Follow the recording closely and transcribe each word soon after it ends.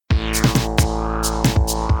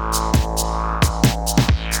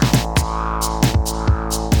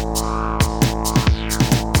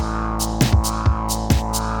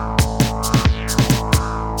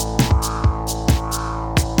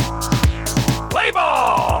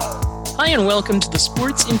Hi, and welcome to the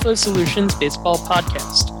Sports Info Solutions Baseball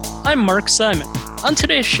Podcast. I'm Mark Simon. On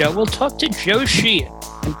today's show, we'll talk to Joe Sheehan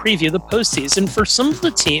and preview the postseason for some of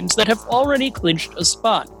the teams that have already clinched a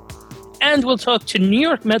spot. And we'll talk to New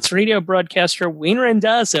York Mets radio broadcaster Wayne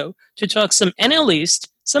Randazzo to talk some NL East,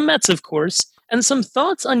 some Mets, of course, and some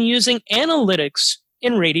thoughts on using analytics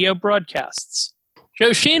in radio broadcasts.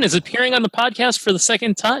 Joe Sheehan is appearing on the podcast for the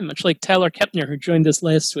second time, much like Tyler Kepner, who joined us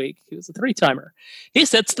last week. He was a three-timer. He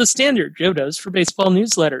sets the standard, Joe does, for baseball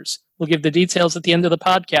newsletters. We'll give the details at the end of the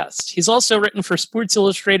podcast. He's also written for Sports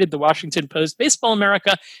Illustrated, The Washington Post, Baseball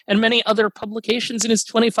America, and many other publications in his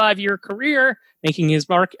 25-year career, making his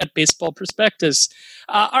mark at Baseball Prospectus.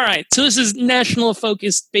 All right, so this is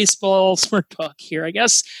national-focused baseball smart talk here, I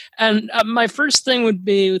guess. And my first thing would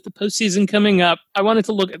be, with the postseason coming up, I wanted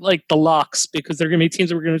to look at like the locks, because there are going to be teams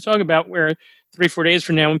that we're going to talk about where 3-4 days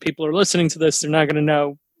from now, when people are listening to this, they're not going to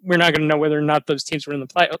know. We're not going to know whether or not those teams were in the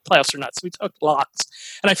playoffs or not. So we talked locks.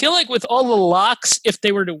 And I feel like with all the locks, if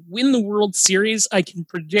they were to win the World Series, I can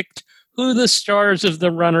predict who the stars of the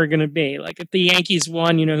run are going to be. Like if the Yankees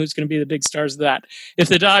won, you know who's going to be the big stars of that. If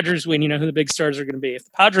the Dodgers win, you know who the big stars are going to be. If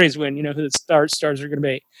the Padres win, you know who the stars are going to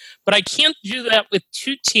be. But I can't do that with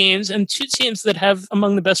two teams, and two teams that have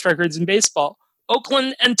among the best records in baseball,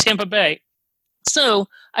 Oakland and Tampa Bay. So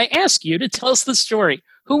I ask you to tell us the story.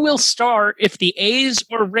 Who will star if the A's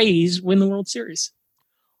or Rays win the World Series?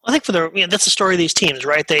 I think that's the story of these teams,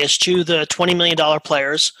 right? They eschew the $20 million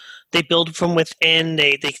players. They build from within.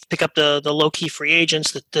 They pick up the low-key free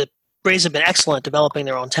agents. The Rays have been excellent developing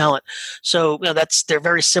their own talent. So they're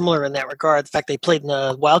very similar in that regard. The fact they played in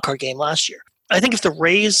the wild card game last year. I think if the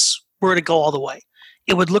Rays were to go all the way,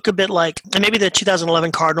 it would look a bit like, and maybe the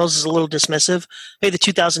 2011 Cardinals is a little dismissive. Maybe the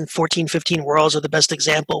 2014-15 Royals are the best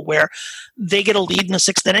example, where they get a lead in the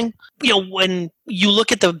sixth inning. When you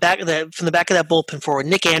look at from the back of that bullpen forward,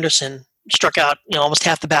 Nick Anderson struck out almost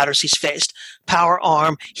half the batters he's faced. Power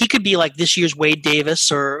arm. He could be like this year's Wade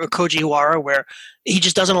Davis or Koji Uehara, where he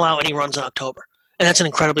just doesn't allow any runs in October. And that's an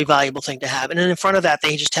incredibly valuable thing to have. And then in front of that,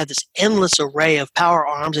 they just have this endless array of power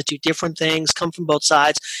arms that do different things, come from both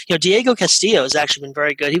sides. Diego Castillo has actually been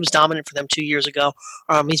very good. He was dominant for them 2 years ago.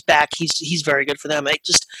 He's back. He's very good for them.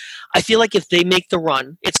 I feel like if they make the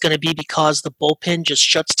run, it's going to be because the bullpen just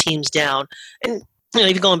shuts teams down. And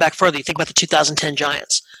even going back further, you think about the 2010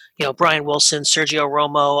 Giants. Brian Wilson, Sergio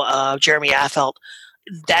Romo, Jeremy Affeldt.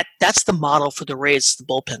 That's the model for the Rays, the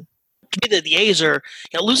bullpen. To me, the A's are,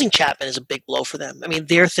 losing Chapman is a big blow for them. I mean,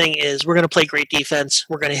 their thing is, we're going to play great defense,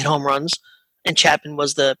 we're going to hit home runs, and Chapman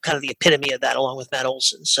was the kind of the epitome of that, along with Matt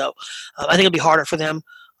Olson. So I think it'll be harder for them.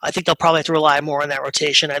 I think they'll probably have to rely more on that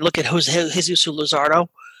rotation. I look at Jesus Luzardo,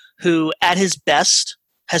 who at his best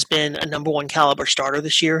has been a number one caliber starter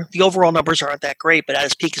this year. The overall numbers aren't that great, but at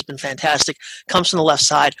his peak has been fantastic. Comes from the left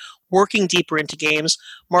side, working deeper into games.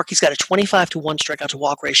 Markey's got a 25-1 strikeout to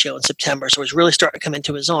walk ratio in September, so he's really starting to come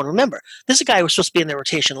into his own. Remember, this is a guy who was supposed to be in their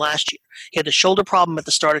rotation last year. He had the shoulder problem at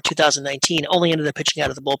the start of 2019, only ended up pitching out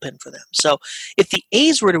of the bullpen for them. So if the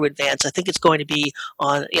A's were to advance, I think it's going to be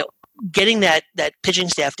on getting that pitching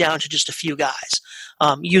staff down to just a few guys,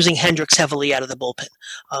 using Hendricks heavily out of the bullpen,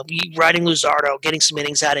 riding Luzardo, getting some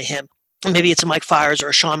innings out of him. Maybe it's a Mike Fiers or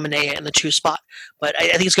a Sean Manaea in the 2 spot, but I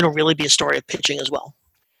think it's going to really be a story of pitching as well.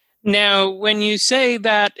 Now, when you say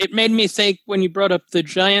that, it made me think, when you brought up the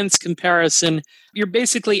Giants comparison, you're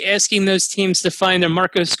basically asking those teams to find a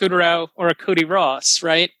Marco Scutaro or a Cody Ross,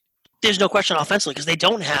 right? There's no question offensively, because they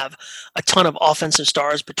don't have a ton of offensive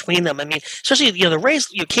stars between them. I mean, especially, the Rays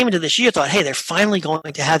came into this year, thought, hey, they're finally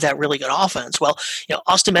going to have that really good offense. Well,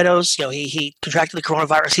 Austin Meadows, he contracted the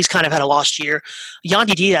coronavirus. He's kind of had a lost year.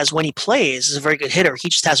 Yandy Diaz, when he plays, is a very good hitter. He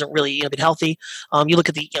just hasn't really been healthy. You look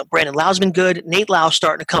at the Brandon Lau's been good. Nate Lowe, is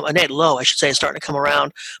starting to come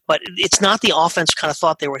around. But it's not the offense kind of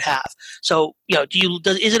thought they would have. So,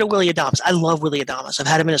 is it a Willy Adames? I love Willy Adames. I've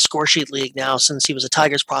had him in a score sheet league now since he was a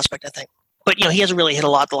Tigers prospect, I think. But, he hasn't really hit a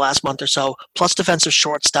lot the last month or so. Plus defensive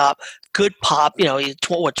shortstop, good pop,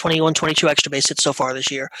 21, 22 extra base hits so far this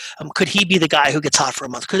year. Could he be the guy who gets hot for a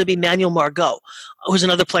month? Could it be Manuel Margot, who's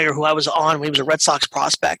another player who I was on when he was a Red Sox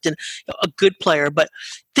prospect, and a good player? But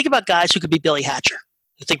think about guys who could be Billy Hatcher.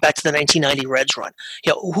 You think back to the 1990 Reds run.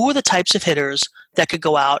 Who are the types of hitters that could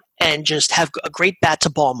go out and just have a great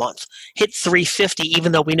bat-to-ball month, hit 350,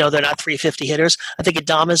 even though we know they're not 350 hitters? I think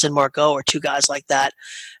Adames and Margot are two guys like that.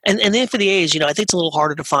 And then for the A's, I think it's a little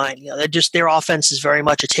harder to find. Their offense is very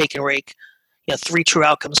much a take and rake, 3 true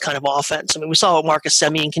outcomes kind of offense. I mean, we saw what Marcus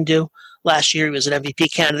Semien can do last year. He was an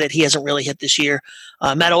MVP candidate. He hasn't really hit this year.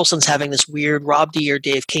 Matt Olson's having this weird Rob Deere,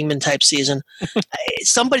 Dave Kingman type season.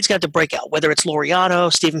 Somebody's got to break out, whether it's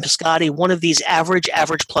Laureano, Stephen Piscotty. One of these average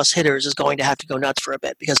plus hitters is going to have to go nuts for a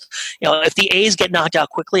bit because, if the A's get knocked out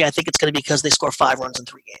quickly, I think it's going to be because they score 5 runs in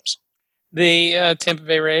 3 games. The Tampa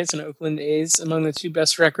Bay Rays and Oakland A's among the 2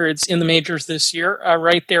 best records in the majors this year.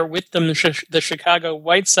 Right there with them, the Chicago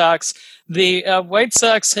White Sox. The White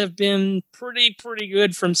Sox have been pretty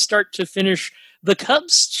good from start to finish. The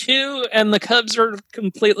Cubs, too, and the Cubs are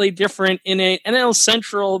completely different in a NL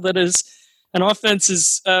Central that is an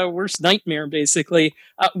offense's worst nightmare, basically.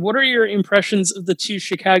 What are your impressions of the 2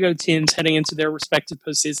 Chicago teams heading into their respective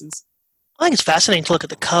postseasons? I think it's fascinating to look at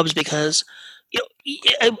the Cubs because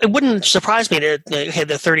it wouldn't surprise me that they're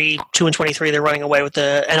 32-23. They're running away with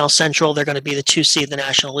the NL Central. They're going to be the 2 seed in the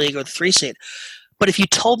National League or the 3 seed. But if you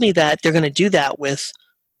told me that they're going to do that with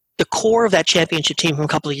the core of that championship team from a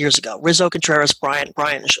couple of years ago, Rizzo, Contreras, Baez,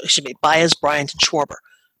 Bryant, and Schwarber,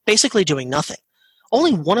 basically doing nothing.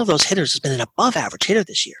 Only one of those hitters has been an above-average hitter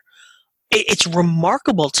this year. It's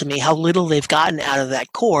remarkable to me how little they've gotten out of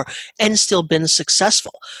that core and still been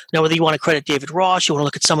successful. Now, whether you want to credit David Ross, you want to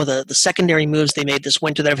look at some of the secondary moves they made this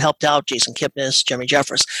winter that have helped out, Jason Kipnis, Jeremy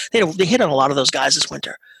Jeffress. They hit on a lot of those guys this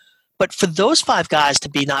winter. But for those 5 guys to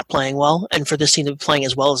be not playing well and for this team to be playing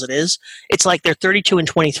as well as it is, it's like they're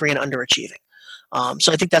 32-23 and underachieving.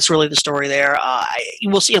 So I think that's really the story there.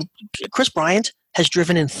 We'll see. Chris Bryant has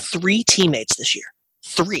driven in 3 teammates this year.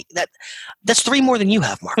 3. That's 3 more than you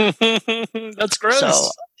have, Mark. That's gross. So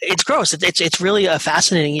it's gross. It's really a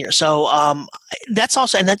fascinating year. So that's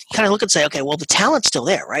also, and that kind of look and say, okay, well, the talent's still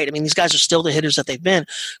there, right? I mean, these guys are still the hitters that they've been.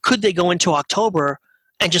 Could they go into October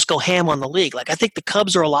and just go ham on the league? Like, I think the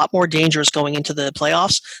Cubs are a lot more dangerous going into the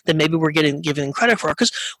playoffs than maybe we're given credit for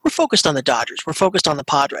because we're focused on the Dodgers. We're focused on the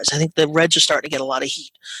Padres. I think the Reds are starting to get a lot of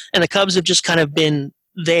heat. And the Cubs have just kind of been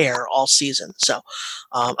there all season. So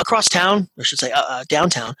across town, I should say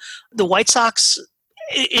downtown, the White Sox,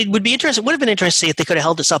 it would be interesting. It would have been interesting to see if they could have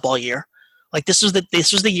held this up all year. Like this was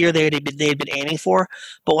the year they had been aiming for.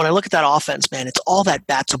 But when I look at that offense, man, it's all that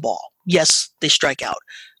bat to ball. Yes, they strike out.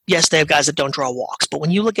 Yes, they have guys that don't draw walks. But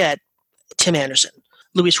when you look at Tim Anderson,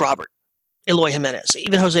 Luis Robert, Eloy Jimenez,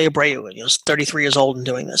 even Jose Abreu, who's 33 years old and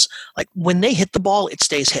doing this, like when they hit the ball, it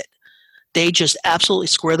stays hit. They just absolutely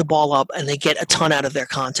square the ball up and they get a ton out of their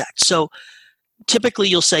contact. So typically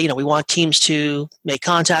you'll say, we want teams to make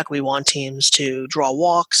contact. We want teams to draw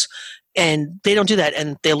walks. And they don't do that.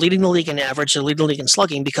 And they're leading the league in average. They're leading the league in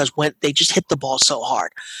slugging because when they just hit the ball so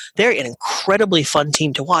hard. They're an incredibly fun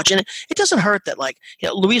team to watch. And it doesn't hurt that,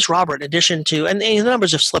 Luis Robert, in addition to, and the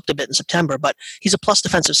numbers have slipped a bit in September, but he's a plus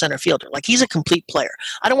defensive center fielder. Like, he's a complete player.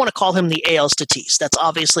 I don't want to call him the AL's Tatis. That's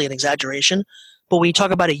obviously an exaggeration. But when you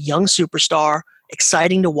talk about a young superstar,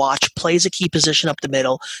 exciting to watch, plays a key position up the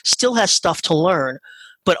middle, still has stuff to learn,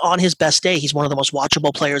 but on his best day, he's one of the most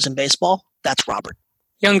watchable players in baseball. That's Robert.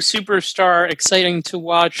 Young superstar, exciting to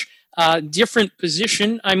watch. Different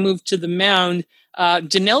position. I moved to the mound.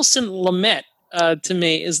 Dinelson Lamet, to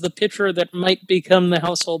me, is the pitcher that might become the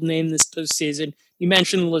household name this postseason. You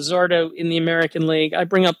mentioned Luzardo in the American League. I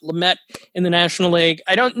bring up Lamet in the National League.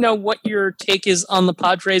 I don't know what your take is on the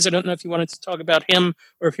Padres. I don't know if you wanted to talk about him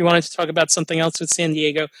or if you wanted to talk about something else with San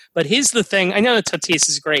Diego. But here's the thing. I know that Tatis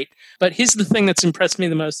is great, but here's the thing that's impressed me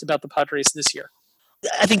the most about the Padres this year.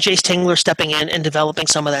 I think Jace Tingler stepping in and developing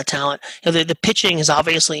some of that talent. The pitching is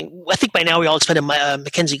obviously, I think by now we all expected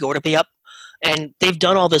Mackenzie Gore to be up. And they've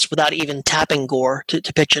done all this without even tapping Gore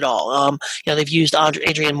to pitch at all. They've used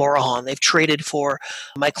Adrian Morejon. They've traded for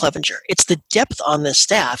Mike Clevenger. It's the depth on this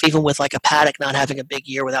staff, even with like a Paddock not having a big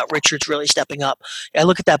year without Richards really stepping up. I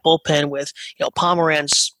look at that bullpen with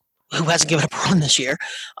Pomeranz, who hasn't given up a run this year.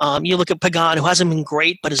 You look at Pagan, who hasn't been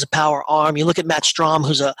great, but is a power arm. You look at Matt Strom,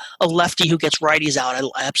 who's a lefty who gets righties out.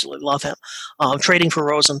 I absolutely love him. Trading for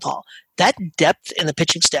Rosenthal. That depth in the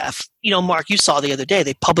pitching staff, Mark, you saw the other day,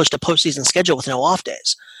 they published a postseason schedule with no off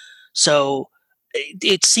days. So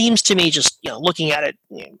it seems to me, just looking at it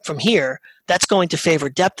from here, that's going to favor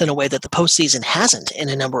depth in a way that the postseason hasn't in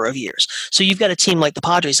a number of years. So you've got a team like the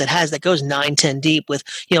Padres that goes 9-10 deep with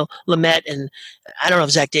Lamet, and I don't know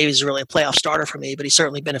if Zach Davies is really a playoff starter for me, but he's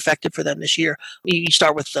certainly been effective for them this year. You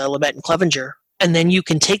start with Lamet and Clevenger, and then you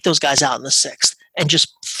can take those guys out in the 6th and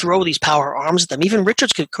just throw these power arms at them. Even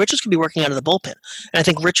Richards could be working out of the bullpen. And I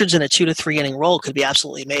think Richards in a 2 to 3 inning role could be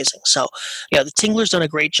absolutely amazing. So, the Tingler's done a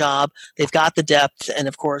great job. They've got the depth. And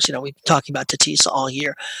of course, we've been talking about Tatis all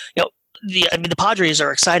year. The Padres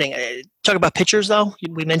are exciting. Talk about pitchers, though.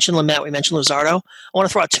 We mentioned Lamet. We mentioned Luzardo. I want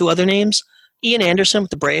to throw out 2 other names. Ian Anderson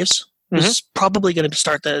with the Braves. who's probably going to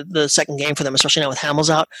start the second game for them, especially now with Hamels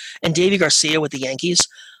out, and Davy Garcia with the Yankees.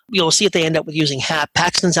 You'll see if they end up with using Happ.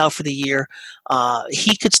 Paxton's out for the year.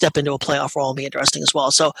 He could step into a playoff role and be interesting as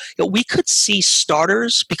well. So we could see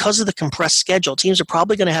starters because of the compressed schedule. Teams are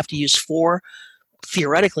probably going to have to use 4,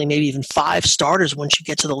 theoretically, maybe even 5 starters once you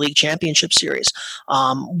get to the league championship series.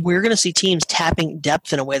 We're going to see teams tapping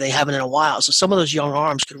depth in a way they haven't in a while. So some of those young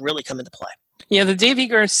arms could really come into play. Yeah, the Davy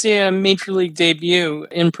Garcia Major League debut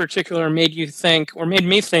in particular made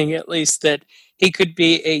me think at least, that he could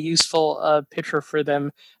be a useful pitcher for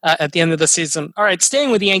them at the end of the season. All right, staying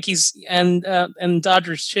with the Yankees and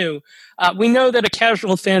Dodgers too, we know that a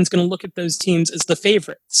casual fan is going to look at those teams as the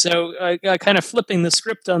favorite. So kind of flipping the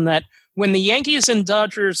script on that, when the Yankees and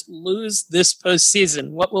Dodgers lose this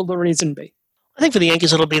postseason, what will the reason be? I think for the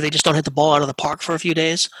Yankees, it'll be they just don't hit the ball out of the park for a few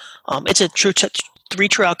days. It's a true 3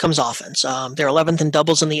 true outcomes offense. They're 11th in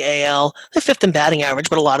doubles in the AL. They're 5th in batting average,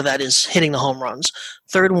 but a lot of that is hitting the home runs.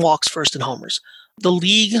 3rd in walks, 1st in homers. The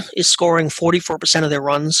league is scoring 44% of their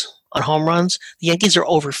runs on home runs. The Yankees are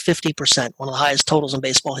over 50%, one of the highest totals in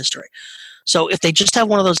baseball history. So if they just have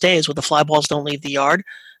one of those days where the fly balls don't leave the yard,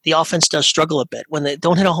 the offense does struggle a bit. When they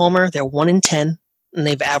don't hit a homer, they're 1 in 10, and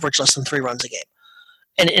they've averaged less than 3 runs a game.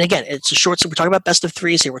 And again, it's a short. So we're talking about best of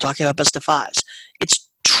 3s here. We're talking about best of 5s. It's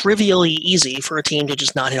trivially easy for a team to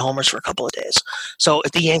just not hit homers for a couple of days. So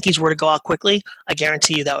if the Yankees were to go out quickly, I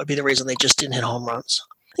guarantee you that would be the reason they just didn't hit home runs.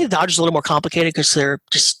 I think the Dodgers are a little more complicated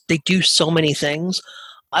because they do so many things.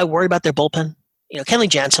 I worry about their bullpen. Kenley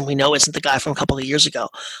Jansen, we know, isn't the guy from a couple of years ago.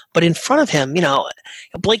 But in front of him,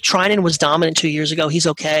 Blake Trinan was dominant 2 years ago. He's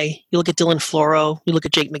okay. You look at Dylan Floro. You look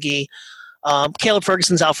at Jake McGee. Caleb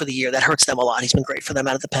Ferguson's out for the year. That hurts them a lot. He's been great for them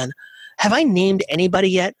out of the pen. Have I named anybody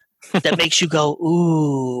yet that makes you go,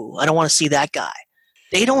 ooh, I don't want to see that guy?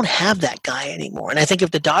 They don't have that guy anymore. And I think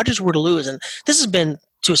if the Dodgers were to lose, and this has been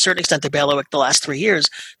to a certain extent the bailiwick the last 3 years,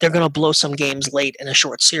 they're going to blow some games late in a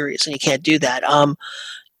short series, and you can't do that.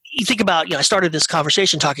 You think about, I started this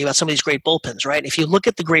conversation talking about some of these great bullpens, right? If you look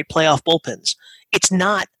at the great playoff bullpens, it's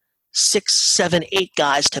not 6, 7, 8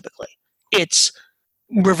 guys typically. It's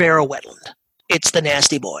Rivera Wetland. It's the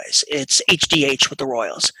Nasty Boys. It's HDH with the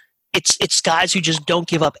Royals. It's guys who just don't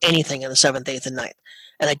give up anything in the 7th, 8th, and 9th.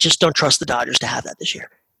 And I just don't trust the Dodgers to have that this year.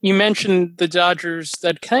 You mentioned the Dodgers.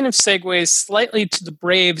 That kind of segues slightly to the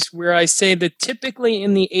Braves, where I say that typically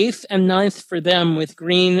in the 8th and 9th for them, with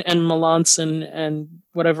Green and Melanson and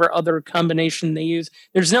whatever other combination they use,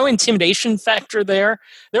 there's no intimidation factor there.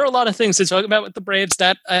 There are a lot of things to talk about with the Braves,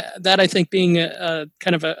 that I think being a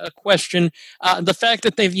kind of a question. The fact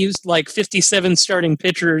that they've used like 57 starting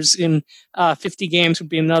pitchers in 50 games would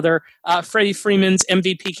be another. Freddie Freeman's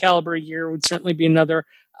MVP caliber year would certainly be another.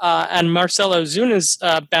 And Marcell Ozuna's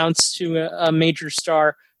bounce to a major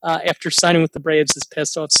star after signing with the Braves this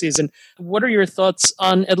past offseason. What are your thoughts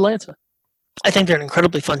on Atlanta? I think they're an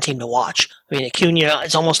incredibly fun team to watch. I mean, Acuna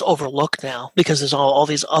is almost overlooked now because there's all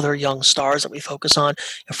these other young stars that we focus on.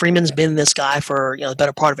 Freeman's been this guy for the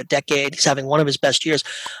better part of a decade. He's having one of his best years.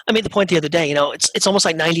 I made the point the other day. It's almost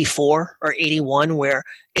like 94 or 81, where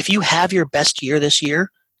if you have your best year this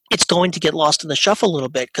year, it's going to get lost in the shuffle a little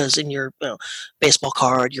bit because in your baseball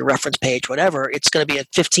card, your reference page, whatever, it's going to be a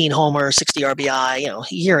 15 homer, 60 RBI,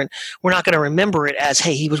 year, and we're not going to remember it as,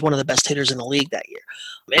 hey, he was one of the best hitters in the league that year.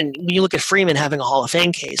 And when you look at Freeman having a Hall of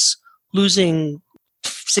Fame case, losing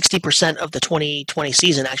 60% of the 2020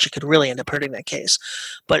 season actually could really end up hurting that case.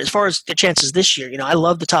 But as far as the chances this year, I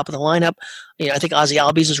love the top of the lineup. I think Ozzie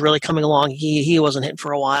Albies is really coming along. He wasn't hitting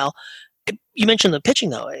for a while. You mentioned the pitching,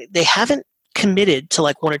 though. They haven't committed to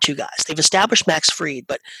like 1 or 2 guys. They've established Max Fried,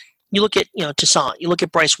 but you look at Toussaint, you look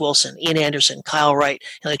at Bryce Wilson, Ian Anderson, Kyle Wright,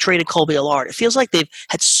 they traded Colby Allard. It feels like they've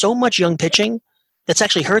had so much young pitching that's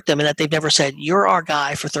actually hurt them, and that they've never said, you're our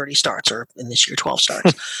guy for 30 starts, or in this year 12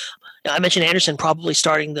 starts. I mentioned Anderson probably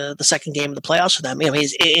starting the second game of the playoffs for them.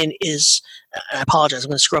 He's I apologize, I'm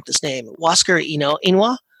going to screw up this name, Huascar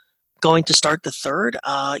Inua going to start the third.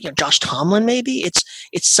 Josh Tomlin maybe. It's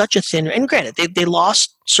such a thin, and granted they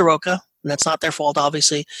lost Soroka. And that's not their fault,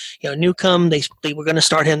 obviously. Newcomb, they were going to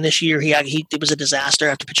start him this year. It was a disaster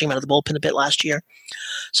after pitching him out of the bullpen a bit last year.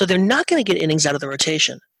 So they're not going to get innings out of the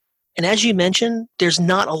rotation. And as you mentioned, there's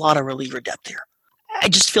not a lot of reliever depth here. I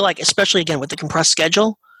just feel like, especially again with the compressed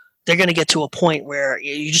schedule, they're going to get to a point where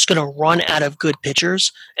you're just going to run out of good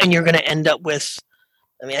pitchers, and you're going to end up with,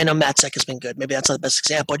 I know Matzek has been good. Maybe that's not the best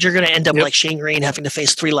example. But you're going to end up like Shane Green having to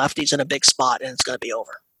face 3 lefties in a big spot, and it's going to be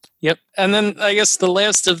over. Yep. And then I guess the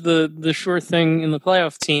last of the sure thing in the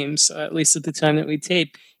playoff teams, at least at the time that we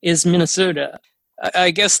tape, is Minnesota.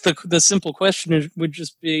 I guess the simple question would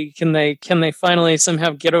just be, can they finally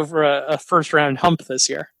somehow get over a first round hump this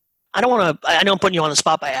year? I don't want to. I know I'm putting you on the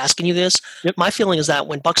spot by asking you this. Yep. My feeling is that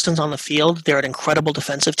when Buxton's on the field, they're an incredible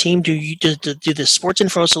defensive team. Do the Sports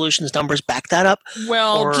Info Solutions numbers back that up?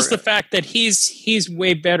 Well, just the fact that he's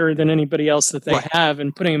way better than anybody else that they have,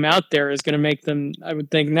 and putting him out there is going to make them, I would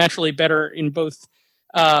think, naturally better in both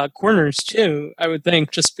corners too. I would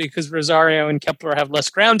think, just because Rosario and Kepler have less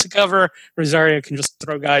ground to cover, Rosario can just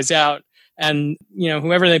throw guys out, and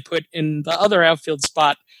whoever they put in the other outfield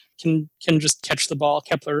spot can just catch the ball.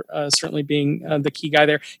 Kepler certainly being the key guy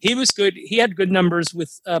there. He was good. He had good numbers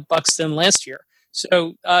with Buxton last year.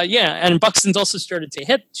 So and Buxton's also started to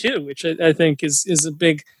hit too, which I think is a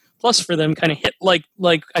big plus for them. Kind of hit like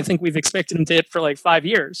I think we've expected him to hit for like 5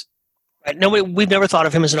 years. Right. We've never thought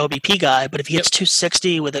of him as an OBP guy, but if he hits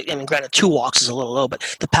 260 with granted 2 walks is a little low,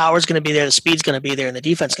 but the power's going to be there, the speed's going to be there, and the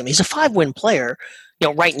defense going to be. He's a 5-win player,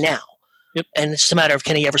 right now. Yep. And it's just a matter of,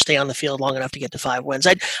 can he ever stay on the field long enough to get to 5 wins?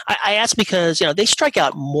 I ask because they strike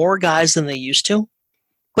out more guys than they used to,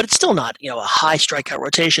 but it's still not a high strikeout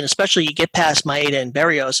rotation. Especially you get past Maeda and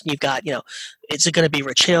Berrios, and you've got is it going to be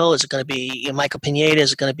Rich Hill? Is it going to be Michael Pineda?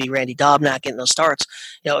 Is it going to be Randy Dobnak getting those starts?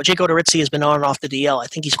 Jake Odorizzi has been on and off the DL. I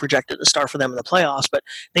think he's projected to start for them in the playoffs, but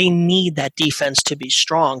they need that defense to be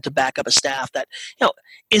strong to back up a staff that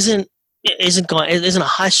isn't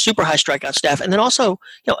a super high strikeout staff, and then also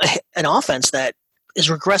an offense that is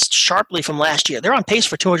regressed sharply from last year. They're on pace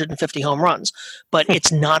for 250 home runs, but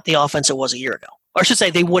it's not the offense it was a year ago. Or I should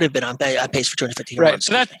say, they would have been on pace for 250 home runs.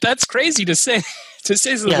 Right, so that's crazy to say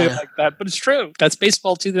something like that, but it's true. That's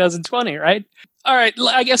baseball 2020, right? All right,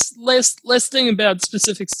 I guess last thing about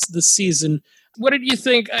specifics to the season. What did you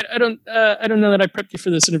think? I don't know that I prepped you for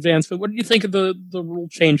this in advance, but what did you think of the rule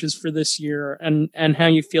changes for this year and how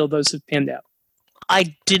you feel those have panned out?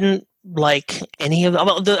 I didn't like any of them.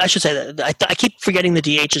 I should say that I keep forgetting the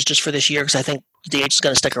DH is just for this year because I think the DH is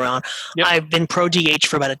going to stick around. Yep. I've been pro DH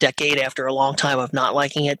for about a decade after a long time of not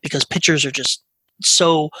liking it because pitchers are just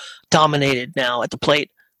so dominated now at the plate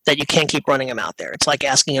that you can't keep running them out there. It's like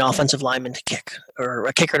asking an offensive lineman to kick or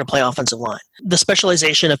a kicker to play offensive line. The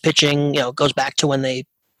specialization of pitching, goes back to when they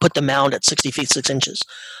put the mound at 60 feet 6 inches.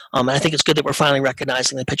 And I think it's good that we're finally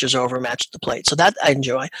recognizing that pitchers are overmatched at the plate. So that I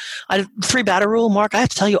enjoy. 3-batter rule, Mark, I have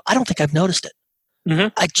to tell you, I don't think I've noticed it. Mm-hmm.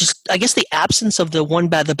 I guess the absence of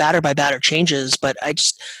the batter by batter changes, but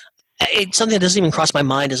it's something that doesn't even cross my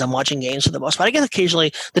mind as I'm watching games for the most part. I guess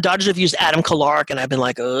occasionally the Dodgers have used Adam Kolarek, and I've been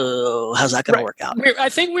like, oh, how's that going to work out? I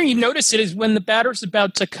think where you notice it is when the batter's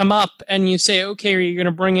about to come up and you say, okay, are you going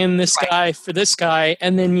to bring in this guy for this guy?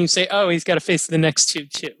 And then you say, oh, he's got to face the next 2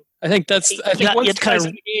 too. I think once the guy's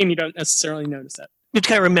in the game, you don't necessarily notice that. You have to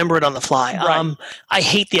kind of remember it on the fly. Right. I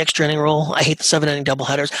hate the extra inning rule. I hate the 7-inning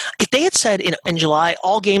doubleheaders. If they had said in July,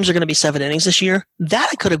 all games are going to be 7 innings this year, that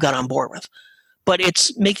I could have got on board with. But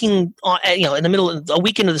it's making, in the middle of a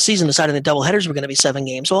week into the season, deciding the doubleheaders were going to be 7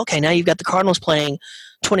 games. Well, okay, now you've got the Cardinals playing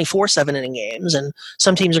 24 7-inning games, and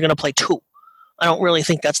some teams are going to play 2. I don't really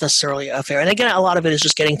think that's necessarily fair. And again, a lot of it is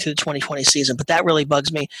just getting through the 2020 season, but that really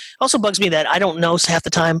bugs me. It also bugs me that I don't know half the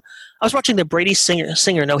time. I was watching the Brady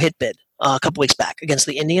Singer no-hit bid a couple weeks back against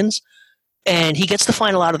the Indians, and he gets the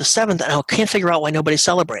final out of the 7th, and I can't figure out why nobody's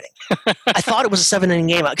celebrating. I thought it was a 7-inning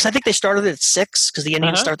game because I think they started it at 6 because the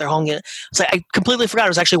Indians start their home game. So I completely forgot I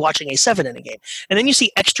was actually watching a 7-inning game. And then you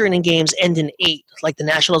see extra inning games end in 8, like the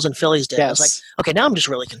Nationals and Phillies did. Yes. I was like, okay, now I'm just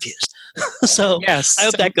really confused. So yes. I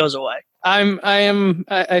hope that goes away.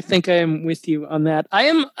 I think I am with you on that.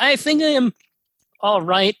 I think I am all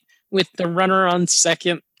right with the runner on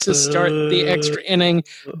second to start the extra inning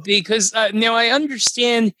because now I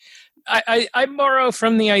understand. I borrow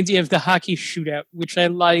from the idea of the hockey shootout, which I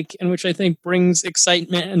like and which I think brings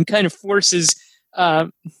excitement and kind of forces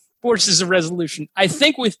a resolution. I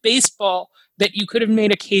think with baseball that you could have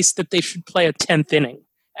made a case that they should play a 10th inning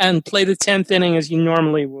and play the 10th inning as you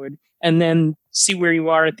normally would, and then see where you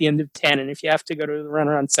are at the end of 10. And if you have to go to the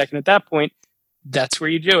runner on second at that point, that's where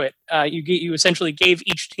you do it. You essentially gave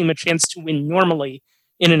each team a chance to win normally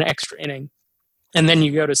in an extra inning, and then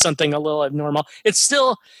you go to something a little abnormal. It's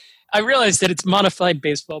still, I realize that it's modified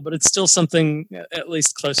baseball, but it's still something at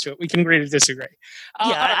least close to it. We can agree to disagree.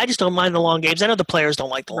 I just don't mind the long games. I know the players don't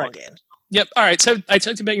like the long games. Yep. All right. So I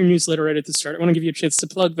talked about your newsletter right at the start. I want to give you a chance to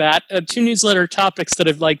plug that. 2 newsletter topics that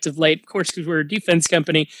I've liked of late. Of course, because we're a defense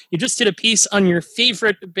company, you just did a piece on your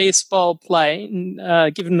favorite baseball play.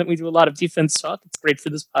 And, given that we do a lot of defense talk, it's great for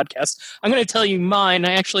this podcast. I'm going to tell you mine.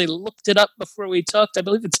 I actually looked it up before we talked. I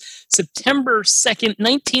believe it's September 2nd,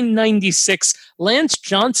 1996. Lance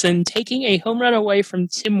Johnson taking a home run away from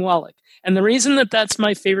Tim Wallach. And the reason that that's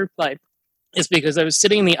my favorite play is because I was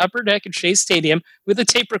sitting in the upper deck at Shea Stadium with a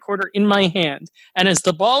tape recorder in my hand. And as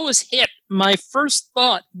the ball was hit, my first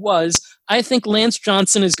thought was, I think Lance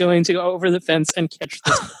Johnson is going to go over the fence and catch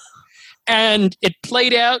this ball. And it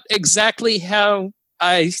played out exactly how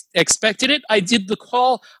I expected it. I did the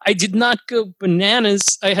call. I did not go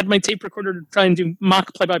bananas. I had my tape recorder to try and do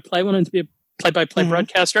mock play-by-play. I wanted to be a play-by-play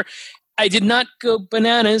broadcaster. I did not go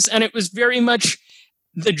bananas, and it was very much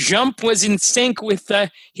the jump was in sync with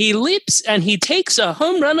he leaps and he takes a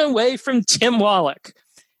home run away from Tim Wallach.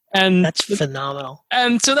 And that's phenomenal.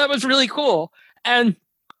 And so that was really cool. And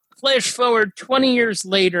flash forward 20 years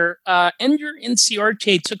later, Ender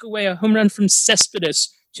Inciarte took away a home run from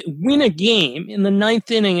Cespedes to win a game in the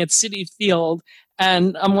ninth inning at Citi Field.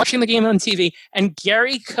 And I'm watching the game on TV, and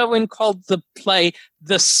Gary Cohen called the play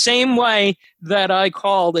the same way that I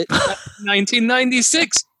called it in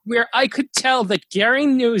 1996, where I could tell that Gary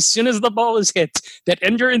knew as soon as the ball was hit that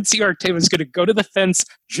Ender Inciarte was going to go to the fence,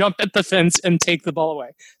 jump at the fence, and take the ball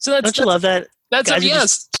away. So Don't you love that? That's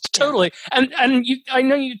yes, totally. And I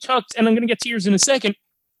know you talked, and I'm going to get to yours in a second.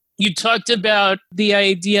 You talked about the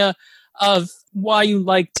idea of why you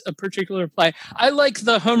liked a particular play. I like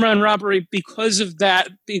the home run robbery because of that,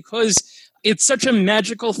 because it's such a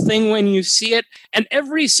magical thing when you see it. And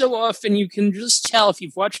every so often you can just tell, if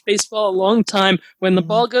you've watched baseball a long time, when the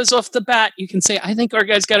ball goes off the bat, you can say, I think our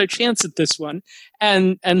guy's got a chance at this one.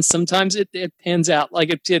 And sometimes it pans out like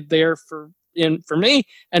it did there for me,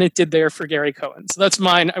 and it did there for Gary Cohen. So that's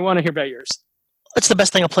mine. I want to hear about yours. That's the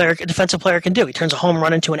best thing a defensive player can do. He turns a home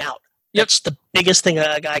run into an out. Yep. That's the biggest thing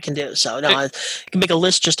a guy can do. So I can make a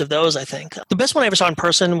list just of those, I think. The best one I ever saw in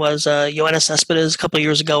person was Yoenis Cespedes a couple of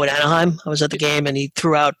years ago in Anaheim. I was at the game, and he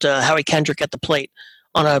threw out Howie Kendrick at the plate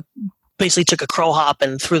basically took a crow hop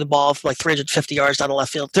and threw the ball for like 350 yards down the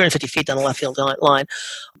left field, 350 feet down the left field line.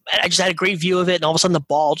 I just had a great view of it, and all of a sudden the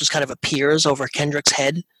ball just kind of appears over Kendrick's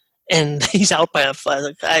head, and he's out by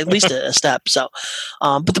at least a step. So,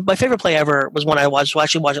 but my favorite play ever was one I was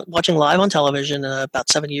actually watching live on television about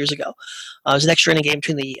 7 years ago. It was an extra inning game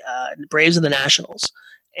between the Braves and the Nationals,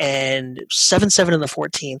 and 7-7 in the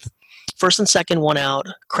 14th. First and second, one out.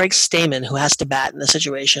 Craig Stammen, who has to bat in the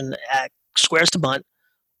situation, squares to bunt,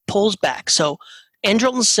 pulls back. So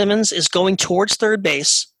Andrelton Simmons is going towards third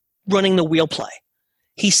base, running the wheel play.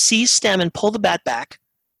 He sees Stammen pull the bat back,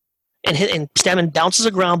 and Stammen bounces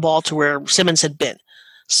a ground ball to where Simmons had been.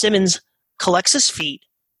 Simmons collects his feet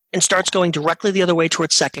and starts going directly the other way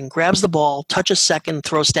towards second, grabs the ball, touches second,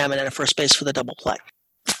 throws Stammen at first base for the double play.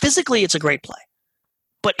 Physically, it's a great play.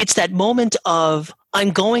 But it's that moment of, I'm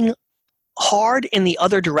going hard in the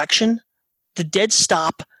other direction, the dead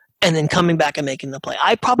stop, and then coming back and making the play.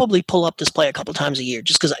 I probably pull up this play a couple times a year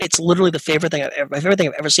just because it's literally my favorite thing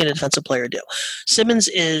I've ever seen a defensive player do. Simmons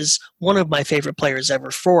is one of my favorite players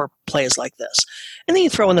ever for plays like this. And then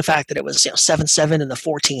you throw in the fact that it was 7-7 in the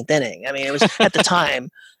 14th inning. I mean, it was at the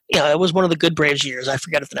time, it was one of the good Braves years. I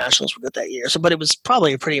forget if the Nationals were good that year. But it was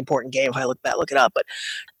probably a pretty important game if I look it up. But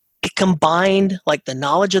it combined like the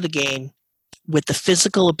knowledge of the game with the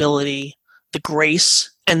physical ability, the grace,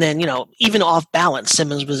 and then, even off balance,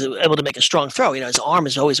 Simmons was able to make a strong throw. His arm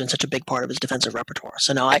has always been such a big part of his defensive repertoire.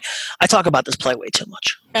 So, no, I talk about this play way too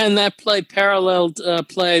much. And that play paralleled a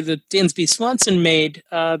play that Dansby Swanson made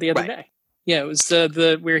the other day. Yeah, it was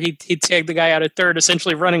the where he tagged the guy out at third,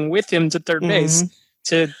 essentially running with him to third base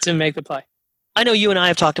to make the play. I know you and I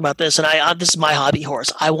have talked about this, and this is my hobby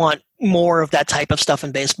horse. I want more of that type of stuff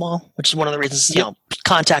in baseball, which is one of the reasons,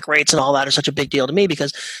 contact rates and all that are such a big deal to me,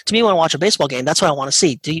 because to me, when I watch a baseball game, that's what I want to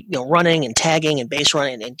see, running and tagging and base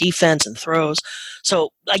running and defense and throws. So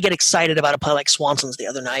I get excited about a play like Swanson's the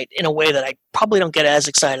other night in a way that I probably don't get as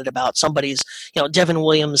excited about somebody's, Devin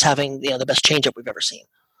Williams having, the best changeup we've ever seen.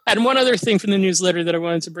 And one other thing from the newsletter that I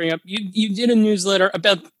wanted to bring up, you did a newsletter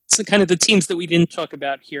about kind of the teams that we didn't talk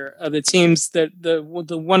about here, the teams that the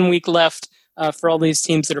 1 week left for all these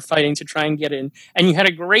teams that are fighting to try and get in. And you had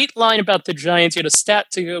a great line about the Giants. You had a stat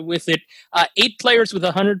to go with it: 8 players with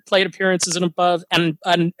 100 plate appearances and above, and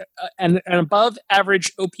above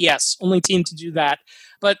average OPS. Only team to do that.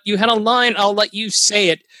 But you had a line, I'll let you say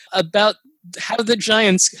it, about how the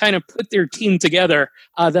Giants kind of put their team together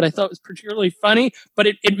that I thought was particularly funny, but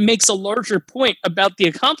it makes a larger point about the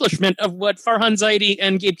accomplishment of what Farhan Zaidi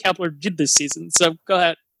and Gabe Kapler did this season. So go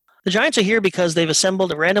ahead. The Giants are here because they've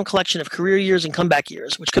assembled a random collection of career years and comeback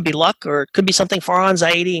years, which could be luck or it could be something Farhan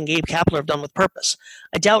Zaidi and Gabe Kapler have done with purpose.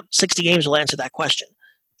 I doubt 60 games will answer that question.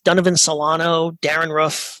 Donovan Solano, Darren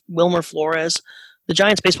Roof, Wilmer Flores. The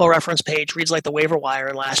Giants baseball reference page reads like the waiver wire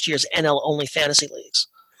in last year's NL-only fantasy leagues.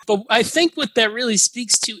 But I think what that really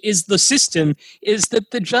speaks to is the system, is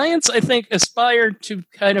that the Giants, I think, aspire to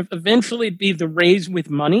kind of eventually be the Rays with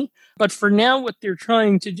money. But for now, what they're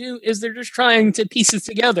trying to do is they're just trying to piece it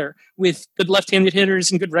together with good left-handed hitters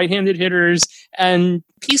and good right-handed hitters and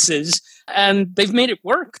pieces. And they've made it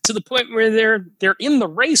work to the point where they're in the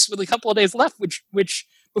race with a couple of days left, which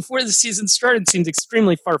before the season started seemed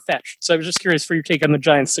extremely far-fetched. So I was just curious for your take on the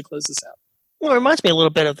Giants to close this out. Well, it reminds me a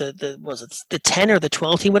little bit of the 10 or the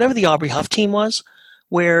 12 team, whatever the Aubrey Huff team was,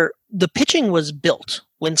 where the pitching was built.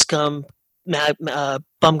 Winscombe,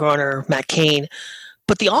 Bumgarner, Matt Cain.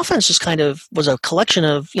 But the offense just kind of was a collection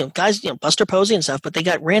of, guys, Buster Posey and stuff, but they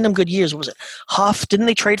got random good years. What was it? Huff? Didn't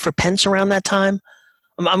they trade for Pence around that time?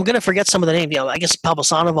 I'm going to forget some of the names. I guess Pablo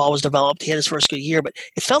Sandoval was developed. He had his first good year, but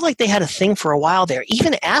it felt like they had a thing for a while there,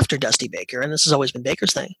 even after Dusty Baker, and this has always been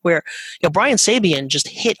Baker's thing, where Brian Sabean just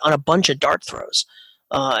hit on a bunch of dart throws.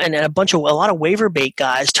 And a lot of waiver bait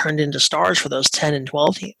guys turned into stars for those 10 and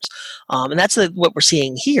 12 teams. And that's what we're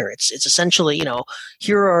seeing here. It's essentially,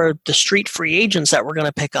 here are the street free agents that we're going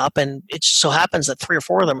to pick up, and it so happens that 3 or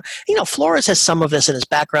 4 of them, Flores has some of this in his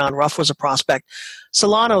background. Ruff was a prospect.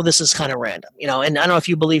 Solano, this is kind of random, and I don't know if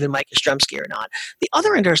you believe in Mike Yastrzemski or not. The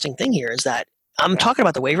other interesting thing here is that I'm talking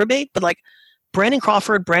about the waiver bait, but like Brandon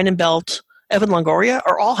Crawford, Brandon Belt, Evan Longoria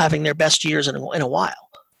are all having their best years in a while.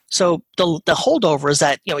 So the holdover is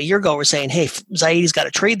that, a year ago we're saying, hey, Zaidi's got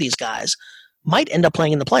to trade these guys, might end up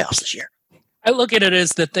playing in the playoffs this year. I look at it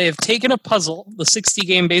as that they have taken a puzzle, the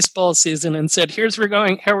 60-game baseball season, and said, here's how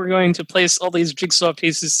we're going to place all these jigsaw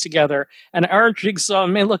pieces together. And our jigsaw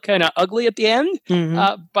may look kind of ugly at the end,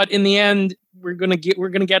 but in the end, we're going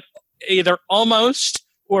to get either almost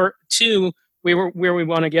or to where we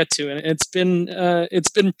want to get to. And it's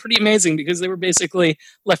been pretty amazing because they were basically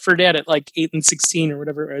left for dead at like 8 and 16 or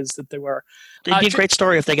whatever it is that they were. It'd be a great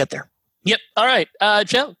story if they get there. Yep. All right.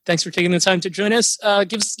 Joe, thanks for taking the time to join us.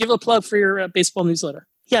 Give a plug for your baseball newsletter.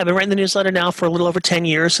 Yeah, I've been writing the newsletter now for a little over 10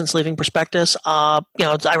 years since leaving Prospectus. I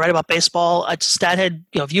write about baseball. It's a stat head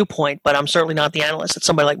viewpoint, but I'm certainly not the analyst that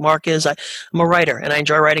somebody like Mark is. I'm a writer, and I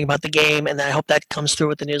enjoy writing about the game, and I hope that comes through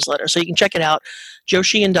with the newsletter. So you can check it out,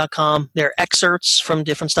 joesheehan.com. There are excerpts from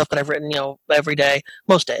different stuff that I've written, every day,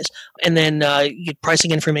 most days. And then you get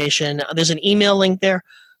pricing information. There's an email link there.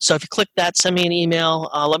 So if you click that, send me an email.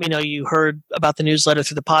 Let me know you heard about the newsletter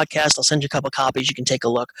through the podcast. I'll send you a couple of copies. You can take a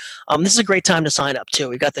look. This is a great time to sign up, too.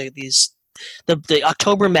 We've got the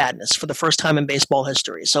October Madness for the first time in baseball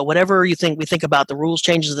history. So whatever we think about the rules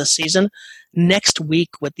changes this season, next week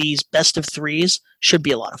with these best of threes should be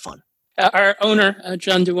a lot of fun. Our owner,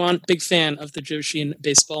 John Dewan, big fan of the Joe Sheehan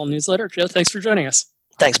baseball newsletter. Joe, thanks for joining us.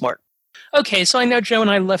 Thanks, Mark. Okay, so I know Joe and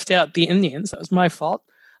I left out the Indians. That was my fault.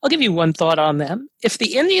 I'll give you one thought on them. If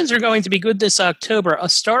the Indians are going to be good this October, a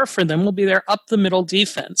star for them will be their up-the-middle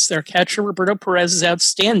defense. Their catcher, Roberto Perez, is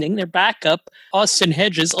outstanding. Their backup, Austin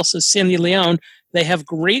Hedges, also Sandy Leon, they have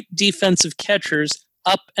great defensive catchers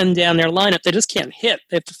up and down their lineup. They just can't hit.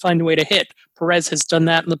 They have to find a way to hit. Perez has done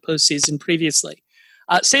that in the postseason previously.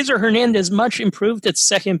 Cesar Hernandez much improved at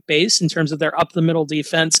second base in terms of their up-the-middle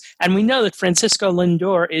defense, and we know that Francisco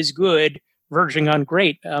Lindor is good, verging on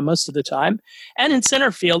great most of the time. And in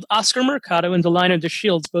center field, Oscar Mercado and Delino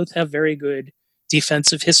DeShields both have very good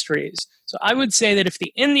defensive histories. So I would say that if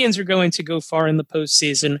the Indians are going to go far in the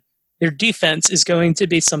postseason, their defense is going to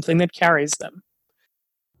be something that carries them.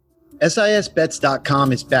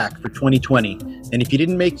 SISBets.com is back for 2020, and if you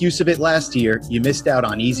didn't make use of it last year, you missed out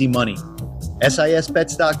on easy money.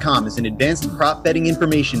 SISBets.com is an advanced prop betting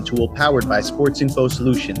information tool powered by Sports Info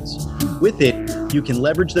Solutions. With it, you can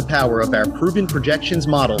leverage the power of our proven projections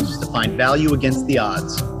models to find value against the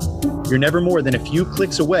odds. You're never more than a few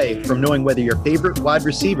clicks away from knowing whether your favorite wide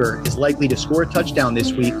receiver is likely to score a touchdown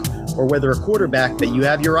this week or whether a quarterback that you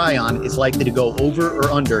have your eye on is likely to go over or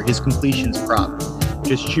under his completions prop.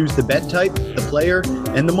 Just choose the bet type, the player,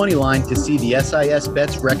 and the money line to see the SIS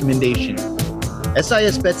Bets recommendation.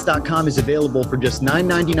 SISBets.com is available for just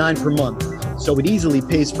 $9.99 per month, so it easily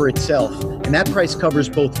pays for itself, and that price covers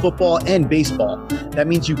both football and baseball. That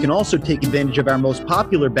means you can also take advantage of our most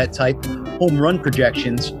popular bet type, home run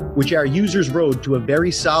projections, which our users rode to a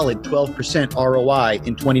very solid 12% ROI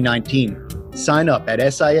in 2019. Sign up at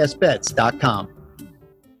SISBets.com.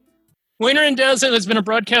 Wayne Randazzo has been a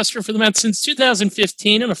broadcaster for the Mets since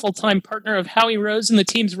 2015 and a full-time partner of Howie Rose in the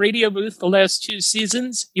team's radio booth the last 2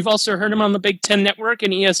 seasons. You've also heard him on the Big Ten Network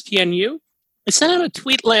and ESPNU. I sent out a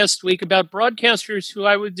tweet last week about broadcasters who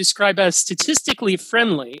I would describe as statistically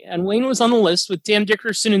friendly, and Wayne was on the list with Dan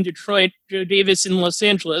Dickerson in Detroit, Joe Davis in Los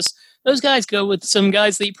Angeles. Those guys go with some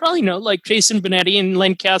guys that you probably know, like Jason Benetti and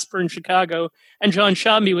Len Casper in Chicago, and John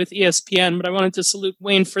Shambi with ESPN, but I wanted to salute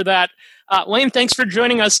Wayne for that. Wayne, thanks for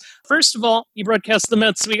joining us. First of all, you broadcast the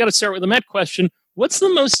Mets, so we got to start with the Met question. What's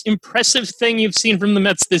the most impressive thing you've seen from the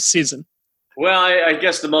Mets this season? Well, I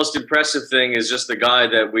guess the most impressive thing is just the guy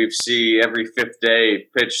that we see every fifth day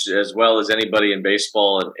pitch as well as anybody in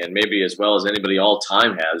baseball and maybe as well as anybody all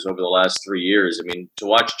time has over the last 3 years. I mean, to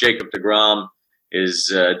watch Jacob deGrom is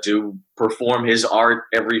to perform his art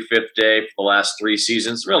every fifth day for the last 3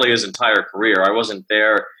 seasons, really his entire career. I wasn't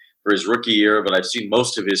there for his rookie year, but I've seen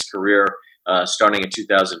most of his career starting in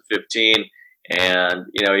 2015. And,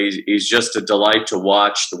 you know, he's just a delight to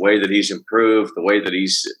watch, the way that he's improved, the way that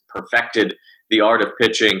he's perfected the art of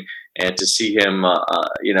pitching, and to see him,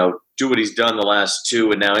 do what he's done the last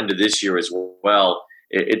 2 and now into this year as well.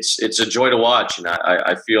 It's a joy to watch. And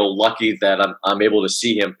I feel lucky that I'm able to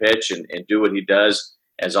see him pitch and do what he does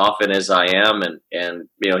as often as I am. And,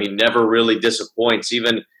 he never really disappoints,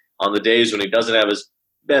 even on the days when he doesn't have his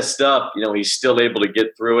best stuff. He's still able to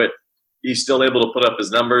get through it. He's still able to put up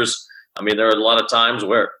his numbers. I mean, there are a lot of times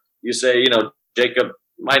where you say, Jacob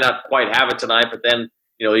might not quite have it tonight, but then,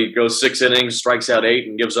 he goes 6 innings, strikes out 8,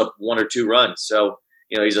 and gives up 1 or 2 runs. So,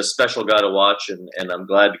 he's a special guy to watch, and I'm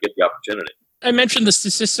glad to get the opportunity. I mentioned the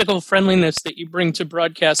statistical friendliness that you bring to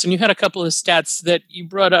broadcast, and you had a couple of stats that you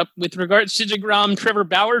brought up with regards to deGrom. Trevor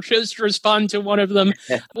Bauer chose to respond to one of them.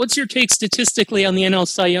 What's your take statistically on the NL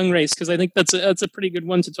Cy Young race? Because I think that's a pretty good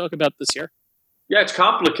one to talk about this year. Yeah, it's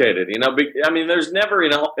complicated. I mean, there's never,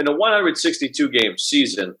 in a 162-game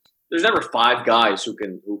season, there's never 5 guys who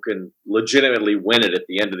can legitimately win it at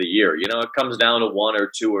the end of the year. It comes down to 1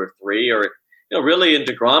 or 2 or 3, or really in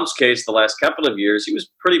DeGrom's case, the last couple of years, he was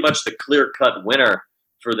pretty much the clear-cut winner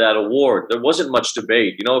for that award. There wasn't much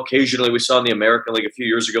debate. Occasionally we saw in the American League a few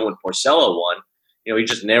years ago when Porcello won. He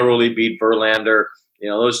just narrowly beat Verlander.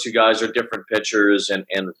 Those 2 guys are different pitchers,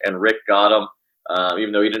 and Rick got him,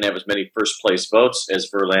 even though he didn't have as many first-place votes as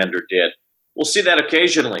Verlander did. We'll see that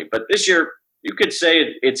occasionally, but this year, you could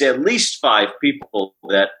say it's at least 5 people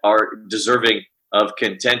that are deserving of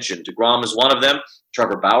contention. DeGrom is one of them.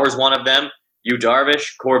 Trevor Bauer is one of them. Yu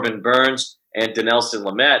Darvish, Corbin Burns, and Dinelson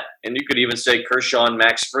Lamet. And you could even say Kershaw and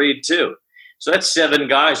Max Fried, too. So that's 7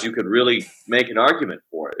 guys you could really make an argument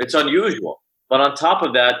for. It's unusual. But on top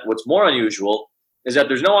of that, what's more unusual is that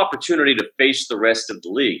there's no opportunity to face the rest of the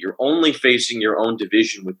league. You're only facing your own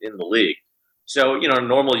division within the league. So, in a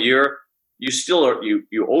normal year, you still are,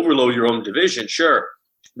 you overload your own division, sure,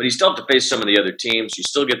 but you still have to face some of the other teams. You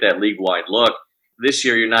still get that league-wide look. This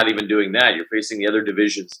year, you're not even doing that. You're facing the other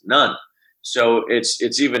divisions, none. So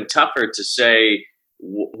it's even tougher to say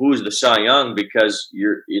who's the Cy Young because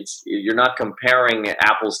you're not comparing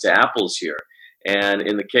apples to apples here. And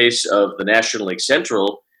in the case of the National League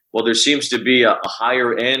Central, well, there seems to be a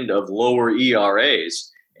higher end of lower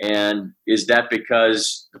ERAs. And is that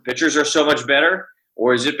because the pitchers are so much better?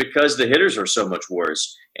 Or is it because the hitters are so much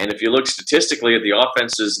worse? And if you look statistically at the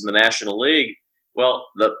offenses in the National League, well,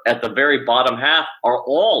 at the very bottom half are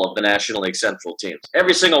all of the National League Central teams,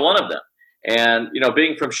 every single one of them. And,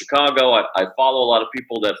 being from Chicago, I follow a lot of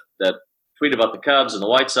people that tweet about the Cubs and the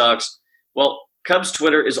White Sox. Well, Cubs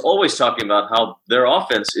Twitter is always talking about how their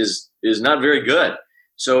offense is not very good.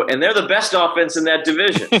 So, and they're the best offense in that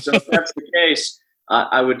division. So if that's the case,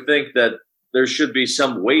 I would think that there should be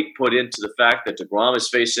some weight put into the fact that DeGrom is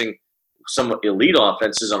facing some elite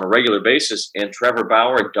offenses on a regular basis, and Trevor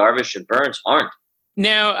Bauer and Darvish and Burns aren't.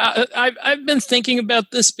 Now, I've been thinking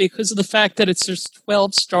about this because of the fact that it's just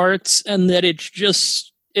 12 starts and that it's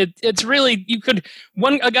just it's really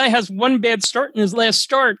a guy has one bad start in his last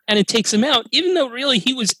start and it takes him out, even though really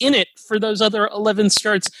he was in it for those other 11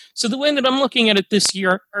 starts. So the way that I'm looking at it this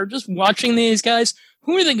year are just watching these guys.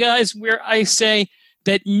 Who are the guys where I say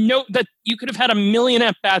that you could have had 1 million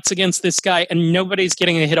at-bats against this guy and nobody's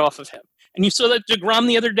getting a hit off of him? And you saw that DeGrom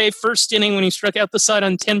the other day, first inning, when he struck out the side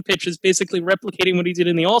on 10 pitches, basically replicating what he did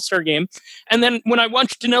in the All-Star game. And then when I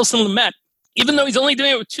watched Dinelson Lamet, even though he's only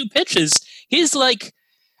doing it with 2 pitches, he's like,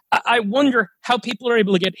 I wonder how people are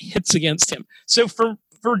able to get hits against him. So for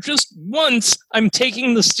just once, I'm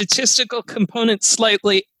taking the statistical component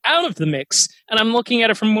slightly out of the mix, and I'm looking at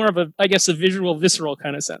it from more of a visual, visceral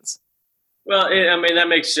kind of sense. Well, I mean, that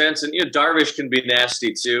makes sense. And, Darvish can be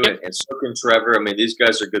nasty, too, Yep. and so can Trevor. I mean, these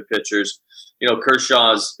guys are good pitchers.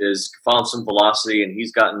 Kershaw is found some velocity, and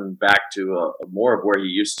he's gotten back to more of where he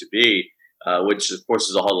used to be, which, of course,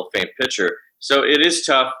 is a Hall of Fame pitcher. So it is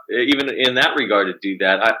tough, even in that regard, to do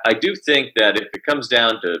that. I do think that if it comes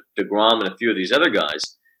down to DeGrom and a few of these other guys,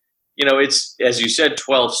 it's, as you said,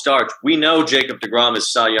 12 starts. We know Jacob DeGrom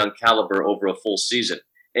is Cy Young caliber over a full season.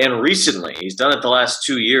 And recently, he's done it the last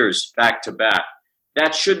 2 years back to back.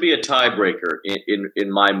 That should be a tiebreaker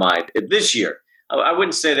in my mind this year. I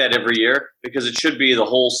wouldn't say that every year because it should be the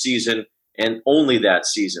whole season and only that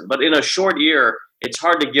season. But in a short year, it's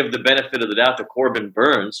hard to give the benefit of the doubt to Corbin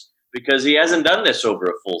Burns because he hasn't done this over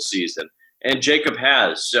a full season. And Jacob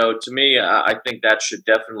has. So to me, I think that should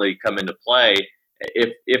definitely come into play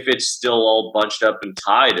if it's still all bunched up and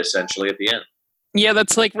tied essentially at the end. Yeah,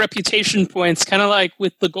 that's like reputation points, kind of like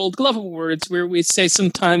with the Gold Glove Awards, where we say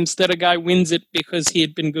sometimes that a guy wins it because he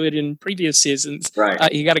had been good in previous seasons.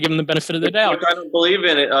 Right. You got to give him the benefit of the doubt. I don't believe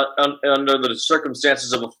in it under the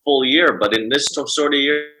circumstances of a full year, but in this sort of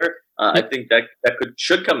year, I think that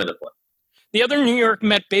should come into play. The other New York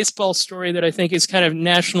Met baseball story that I think is kind of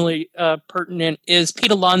nationally pertinent is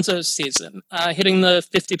Pete Alonso's season, hitting the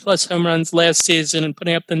 50-plus home runs last season and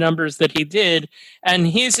putting up the numbers that he did. And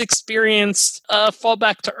he's experienced fall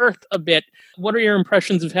back to earth a bit. What are your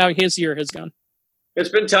impressions of how his year has gone? It's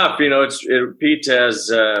been tough. Pete has,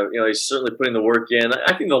 he's certainly putting the work in.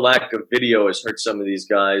 I think the lack of video has hurt some of these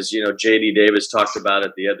guys. J.D. Davis talked about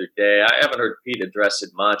it the other day. I haven't heard Pete address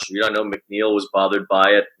it much. I know McNeil was bothered by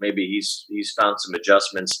it. Maybe he's found some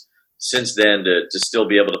adjustments since then to still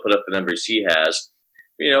be able to put up the numbers he has.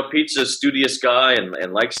 Pete's a studious guy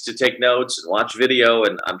and likes to take notes and watch video,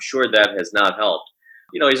 and I'm sure that has not helped.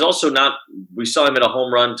 He's also not – we saw him in a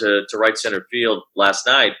home run to right center field last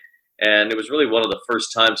night. And it was really one of the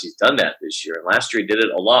first times he's done that this year. And last year he did it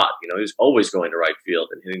a lot. He was always going to right field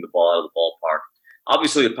and hitting the ball out of the ballpark.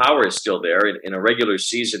 Obviously, the power is still there. In a regular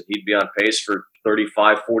season, he'd be on pace for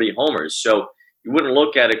 35, 40 homers. So you wouldn't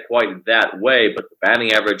look at it quite that way, but the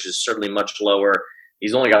batting average is certainly much lower.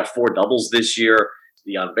 He's only got 4 doubles this year.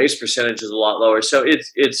 The on-base percentage is a lot lower. So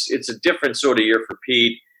it's a different sort of year for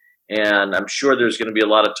Pete. And I'm sure there's going to be a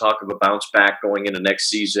lot of talk of a bounce back going into next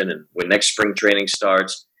season and when next spring training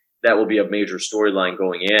starts. That will be a major storyline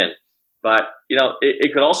going in. But,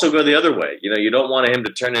 it could also go the other way. You don't want him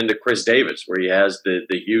to turn into Chris Davis where he has the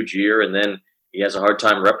huge year and then he has a hard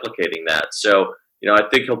time replicating that. So, I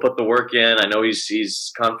think he'll put the work in. I know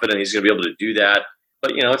he's confident he's going to be able to do that.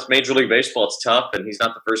 But, it's Major League Baseball. It's tough, and he's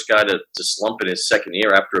not the first guy to slump in his second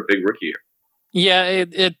year after a big rookie year. Yeah,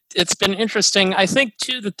 it's been interesting. I think,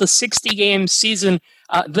 too, that the 60-game season,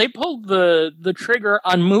 they pulled the trigger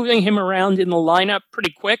on moving him around in the lineup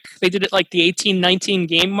pretty quick. They did it like the 18-19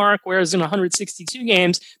 game mark, whereas in 162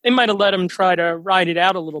 games, they might have let him try to ride it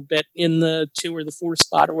out a little bit in the 2 or the 4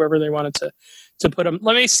 spot or wherever they wanted to put him.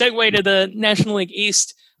 Let me segue to the National League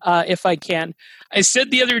East, if I can. I said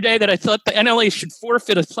the other day that I thought the NL East should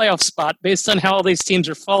forfeit a playoff spot based on how all these teams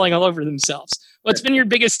are falling all over themselves. What's been your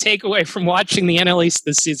biggest takeaway from watching the NL East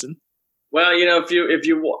this season? Well, if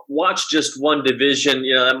you watch just one division,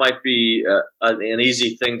 that might be an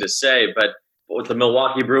easy thing to say. But the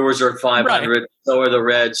Milwaukee Brewers are at 500. Right. So are the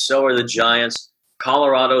Reds. So are the Giants.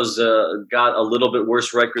 Colorado's got a little bit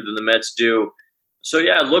worse record than the Mets do. So,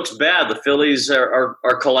 yeah, it looks bad. The Phillies are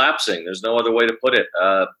collapsing. There's no other way to put it.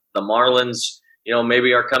 The Marlins,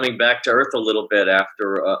 maybe are coming back to earth a little bit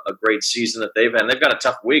after a great season that they've had. And they've got a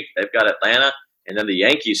tough week. They've got Atlanta and then the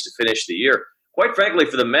Yankees to finish the year. Quite frankly,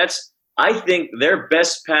 for the Mets, I think their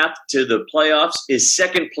best path to the playoffs is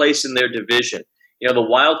second place in their division. The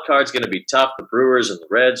wild card's going to be tough. The Brewers and the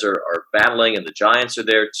Reds are battling, and the Giants are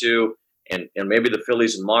there too, and maybe the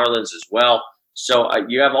Phillies and Marlins as well. So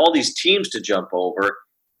you have all these teams to jump over,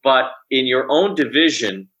 but in your own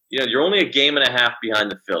division, you're only a game and a half behind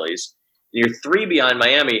the Phillies. You're 3 behind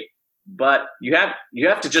Miami, but you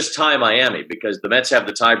have to just tie Miami because the Mets have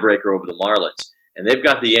the tiebreaker over the Marlins. And they've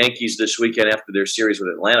got the Yankees this weekend after their series with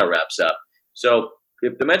Atlanta wraps up. So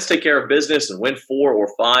if the Mets take care of business and win 4 or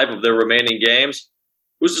 5 of their remaining games,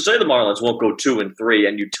 who's to say the Marlins won't go 2 and 3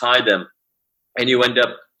 and you tie them and you end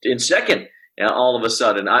up in second all of a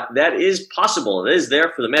sudden? That is possible. It is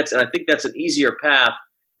there for the Mets. And I think that's an easier path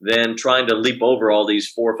than trying to leap over all these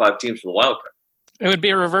 4 or 5 teams for the wild card. It would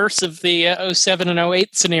be a reverse of the 07 and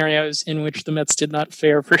 08 scenarios in which the Mets did not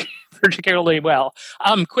fare particularly well.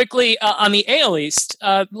 Quickly, on the AL East,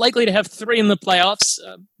 likely to have 3 in the playoffs,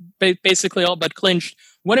 basically all but clinched.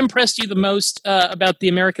 What impressed you the most about the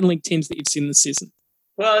American League teams that you've seen this season?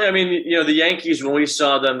 Well, I mean, the Yankees, when we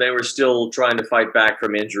saw them, they were still trying to fight back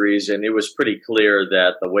from injuries, and it was pretty clear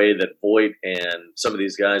that the way that Voit and some of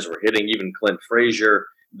these guys were hitting, even Clint Frazier,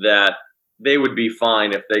 that they would be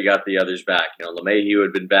fine if they got the others back. LeMahieu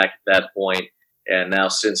had been back at that point. And now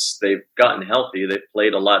since they've gotten healthy, they've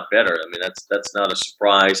played a lot better. I mean, that's not a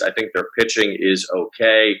surprise. I think their pitching is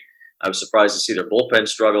okay. I was surprised to see their bullpen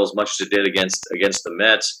struggle as much as it did against the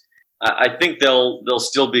Mets. I think they'll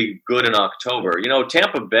still be good in October. You know,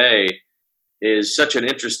 Tampa Bay is such an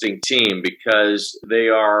interesting team because they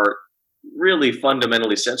are really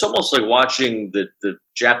fundamentally set. It's almost like watching the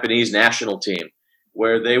Japanese national team,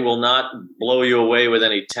 where they will not blow you away with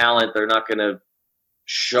any talent. They're not going to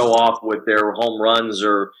show off with their home runs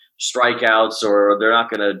or strikeouts, or they're not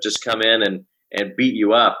going to just come in and beat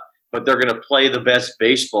you up. But they're going to play the best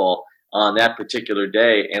baseball on that particular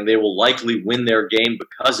day, and they will likely win their game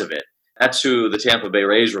because of it. That's who the Tampa Bay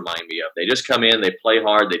Rays remind me of. They just come in, they play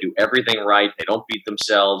hard, they do everything right, they don't beat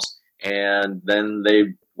themselves, and then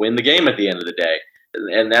they win the game at the end of the day.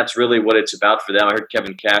 And that's really what it's about for them. I heard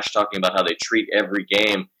Kevin Cash talking about how they treat every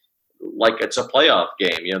game like it's a playoff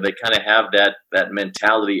game. You know, they kind of have that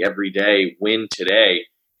mentality every day, win today,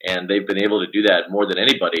 and they've been able to do that more than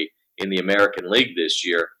anybody in the American League this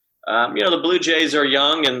year. You know, the Blue Jays are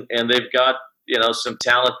young, and they've got, you know, some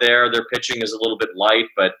talent there. Their pitching is a little bit light,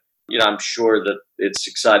 but, you know, I'm sure that it's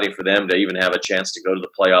exciting for them to even have a chance to go to the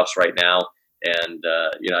playoffs right now. And,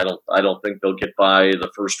 you know, I don't think they'll get by the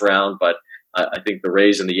first round, but I think the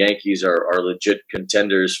Rays and the Yankees are legit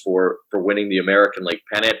contenders for winning the American League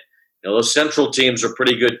pennant. You know, those Central teams are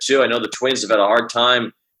pretty good too. I know the Twins have had a hard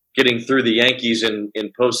time getting through the Yankees in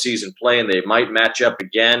postseason play, and they might match up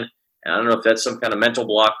again. And I don't know if that's some kind of mental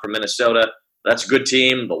block for Minnesota. That's a good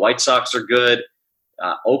team. The White Sox are good.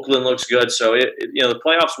 Oakland looks good. So, you know, the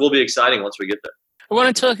playoffs will be exciting once we get there. I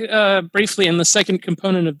want to talk briefly in the second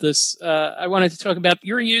component of this. I wanted to talk about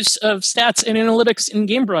your use of stats and analytics in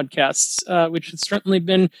game broadcasts, which has certainly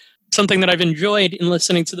been something that I've enjoyed in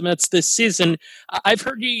listening to the Mets this season. I've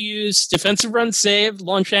heard you use defensive run save,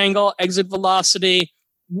 launch angle, exit velocity,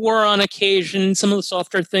 WAR on occasion, some of the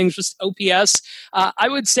softer things, just OPS. I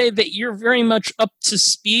would say that you're very much up to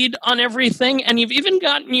speed on everything, and you've even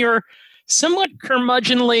gotten your somewhat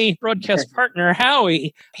curmudgeonly broadcast partner,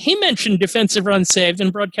 Howie. He mentioned defensive run saved in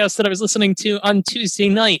broadcast that I was listening to on Tuesday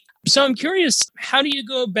night. So I'm curious, how do you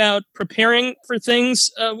go about preparing for things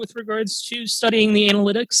with regards to studying the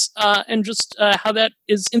analytics and just how that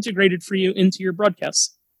is integrated for you into your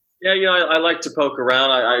broadcasts? Yeah, you know, I like to poke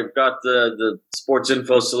around. I've got the Sports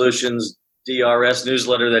Info Solutions DRS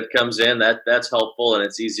newsletter that comes in. That's helpful, and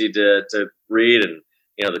it's easy to read, and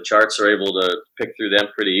you know the charts are able to pick through them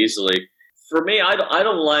pretty easily. For me, I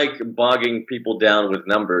don't like bogging people down with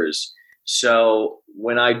numbers. So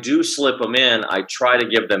when I do slip them in, I try to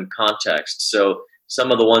give them context. So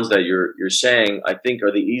some of the ones that you're saying, I think,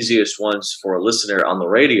 are the easiest ones for a listener on the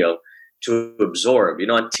radio to absorb. You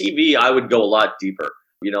know, on TV, I would go a lot deeper.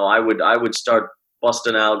 You know, I would start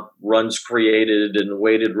busting out runs created and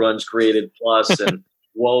weighted runs created plus and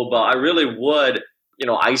WOBA. I really would, you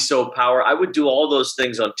know, ISO power. I would do all those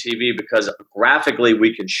things on TV because graphically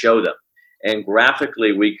we can show them. And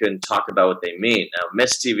graphically we can talk about what they mean. Now,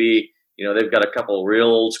 Mets TV, you know, they've got a couple of real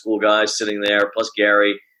old school guys sitting there, plus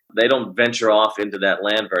Gary. They don't venture off into that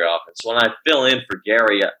land very often. So when I fill in for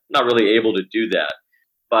Gary, I'm not really able to do that.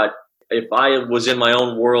 But if I was in my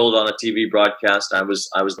own world on a TV broadcast, I was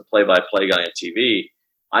the play-by-play guy on TV,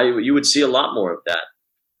 you would see a lot more of that.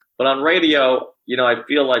 But on radio, you know, I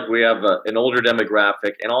feel like we have an older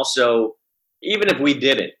demographic, and also, even if we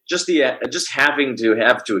didn't, just having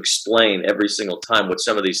to explain every single time what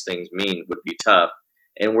some of these things mean would be tough.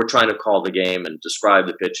 And we're trying to call the game and describe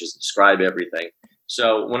the pitches, describe everything.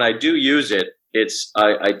 So when I do use it,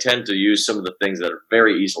 I tend to use some of the things that are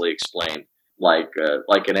very easily explained, like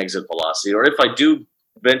an exit velocity. Or if I do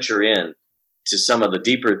venture in to some of the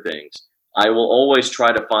deeper things, I will always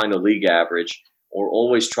try to find a league average, or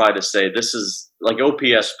always try to say this is like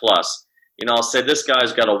OPS plus. You know, I'll say this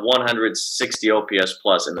guy's got a 160 OPS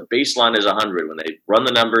plus, and the baseline is 100. When they run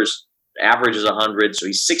the numbers, average is 100, so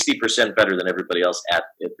he's 60% better than everybody else at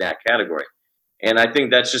that category. And I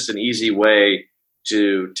think that's just an easy way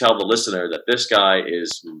to tell the listener that this guy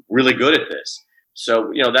is really good at this.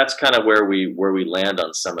 So, you know, that's kind of where we land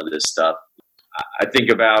on some of this stuff. I think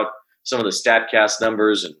about some of the StatCast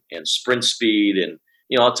numbers and sprint speed, and,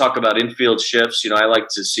 you know, I'll talk about infield shifts. You know, I like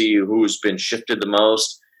to see who's been shifted the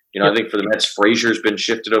most. You know, I think for the Mets, Frazier's been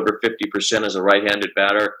shifted over 50% as a right-handed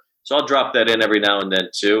batter. So I'll drop that in every now and then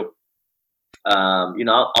too. You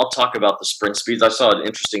know, I'll talk about the sprint speeds. I saw an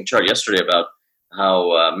interesting chart yesterday about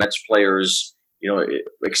how Mets players, you know,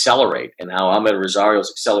 accelerate, and how Ahmed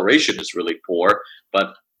Rosario's acceleration is really poor.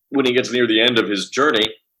 But when he gets near the end of his journey,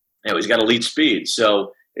 you know, he's got elite speed.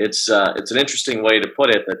 So it's an interesting way to put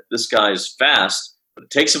it, that this guy's fast, but it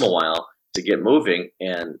takes him a while to get moving.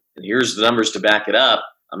 And here's the numbers to back it up.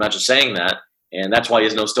 I'm not just saying that. And that's why he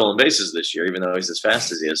has no stolen bases this year, even though he's as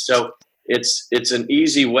fast as he is. So it's an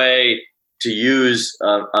easy way to use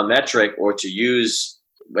a metric or to use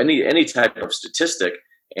any type of statistic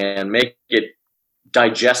and make it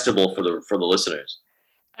digestible for the listeners.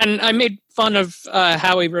 And I made fun of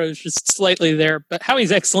Howie Rose just slightly there, but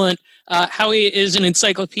Howie's excellent. Howie is an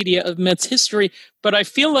encyclopedia of Mets history, but I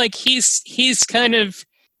feel like he's kind of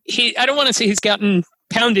I don't want to say he's gotten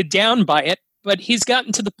pounded down by it, but he's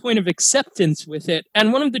gotten to the point of acceptance with it.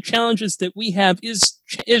 And one of the challenges that we have is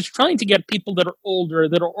trying to get people that are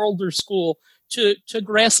older school to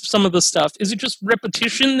grasp some of the stuff. Is it just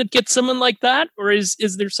repetition that gets someone like that, or is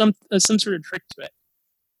there some sort of trick to it?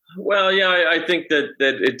 Well, yeah, I think that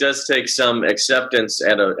it does take some acceptance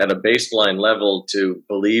at a baseline level to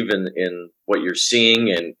believe in what you're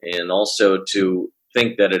seeing and also to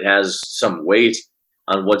think that it has some weight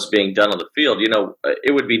on what's being done on the field.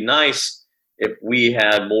 It would be nice if we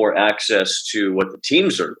had more access to what the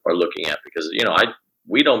teams are looking at, because,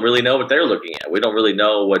 we don't really know what they're looking at. We don't really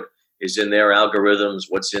know what is in their algorithms,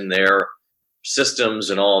 what's in their systems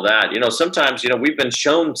and all that. Sometimes, we've been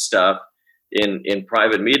shown stuff in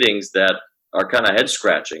private meetings that are kind of head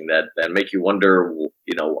scratching, that make you wonder,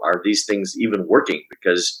 are these things even working?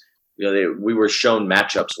 Because, we were shown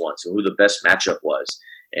matchups once, who the best matchup was.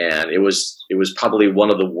 And it was probably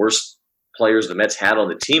one of the worst players the Mets had on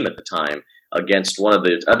the team at the time against one of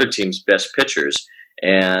the other team's best pitchers.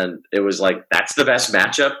 And it was like, that's the best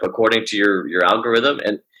matchup according to your algorithm.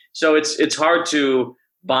 And so it's hard to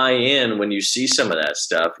buy in when you see some of that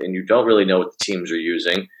stuff and you don't really know what the teams are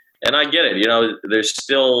using. And I get it.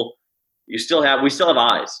 We still have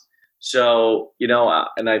eyes. So,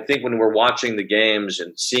 and I think when we're watching the games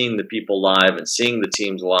and seeing the people live and seeing the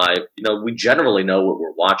teams live, we generally know what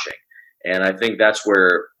we're watching. And I think that's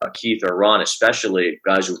where Keith or Ron, especially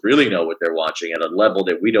guys who really know what they're watching at a level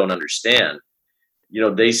that we don't understand,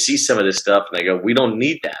 they see some of this stuff and they go, we don't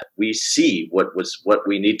need that. We see what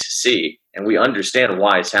we need to see, and we understand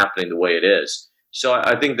why it's happening the way it is. So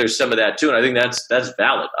I think there's some of that too. And I think that's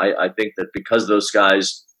valid. I think that because those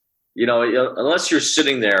guys, unless you're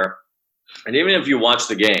sitting there, and even if you watch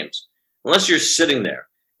the games, unless you're sitting there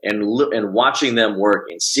and watching them work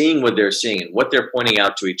and seeing what they're seeing and what they're pointing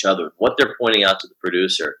out to each other, what they're pointing out to the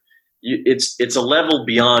producer, it's a level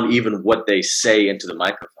beyond even what they say into the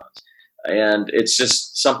microphones. And it's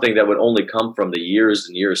just something that would only come from the years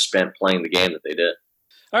and years spent playing the game that they did.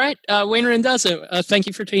 All right, Wayne Randazzo, thank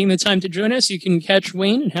you for taking the time to join us. You can catch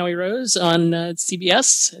Wayne and Howie Rose on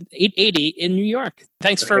CBS 880 in New York.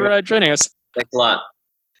 Thanks for joining us. Thanks a lot.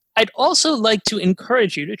 I'd also like to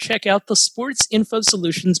encourage you to check out the Sports Info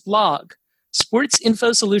Solutions blog,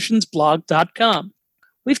 sportsinfosolutionsblog.com.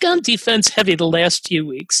 We've gone defense heavy the last few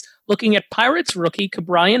weeks, looking at Pirates rookie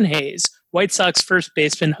Ke'Bryan Hayes, White Sox first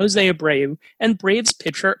baseman Jose Abreu, and Braves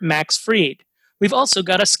pitcher Max Fried. We've also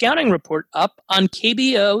got a scouting report up on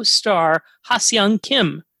KBO star Ha-Seong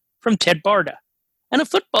Kim from Ted Barda. And if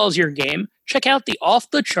football's your game, check out the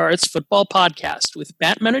Off the Charts Football Podcast with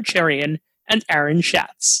Matt Manacharian and Aaron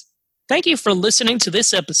Schatz. Thank you for listening to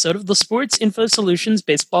this episode of the Sports Info Solutions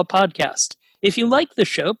Baseball Podcast. If you like the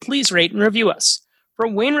show, please rate and review us. For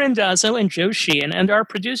Wayne Randazzo and Joe Sheehan and our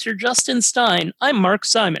producer Justin Stein, I'm Mark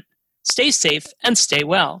Simon. Stay safe and stay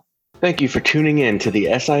well. Thank you for tuning in to the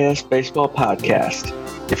SIS Baseball Podcast.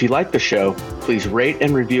 If you like the show, please rate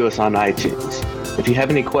and review us on iTunes. If you have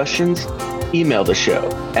any questions, email the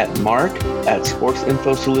show at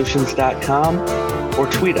mark@sportsinfosolutions.com or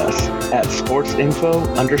tweet us at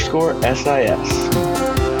sportsinfo_SIS.